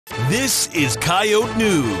This is Coyote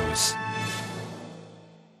News.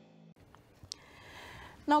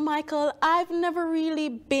 Now, Michael, I've never really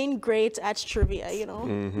been great at trivia, you know.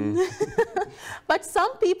 But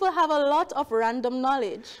some people have a lot of random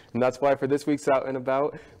knowledge. And that's why for this week's Out and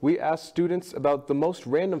About, we asked students about the most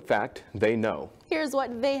random fact they know. Here's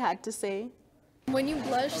what they had to say. When you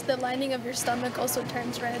blush, the lining of your stomach also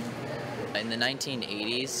turns red. In the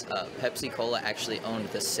 1980s, Pepsi Cola actually owned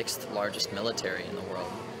the 6th largest military in the world.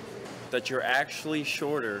 That you're actually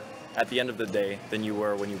shorter at the end of the day than you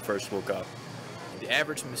were when you first woke up. The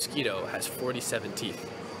average mosquito has 47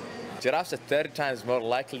 teeth. Giraffes are 30 times more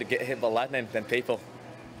likely to get hit by lightning than people.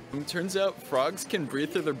 It turns out frogs can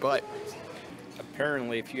breathe through their butt.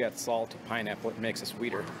 Apparently, if you add salt to pineapple, it makes it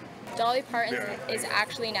sweeter. Dolly Parton is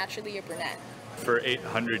actually naturally a brunette. For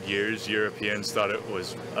 800 years, Europeans thought it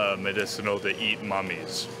was medicinal to eat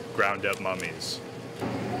mummies, ground up mummies.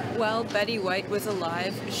 Well, Betty White was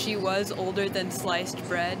alive. She was older than sliced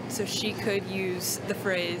bread, so she could use the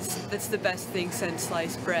phrase, "That's the best thing since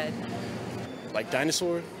sliced bread." Like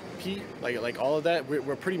dinosaur pee, like all of that,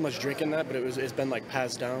 we're pretty much drinking that, but it's been like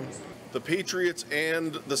passed down. The Patriots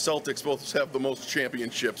and the Celtics both have the most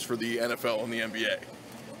championships for the NFL and the NBA.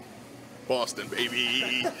 Boston,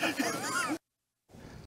 baby.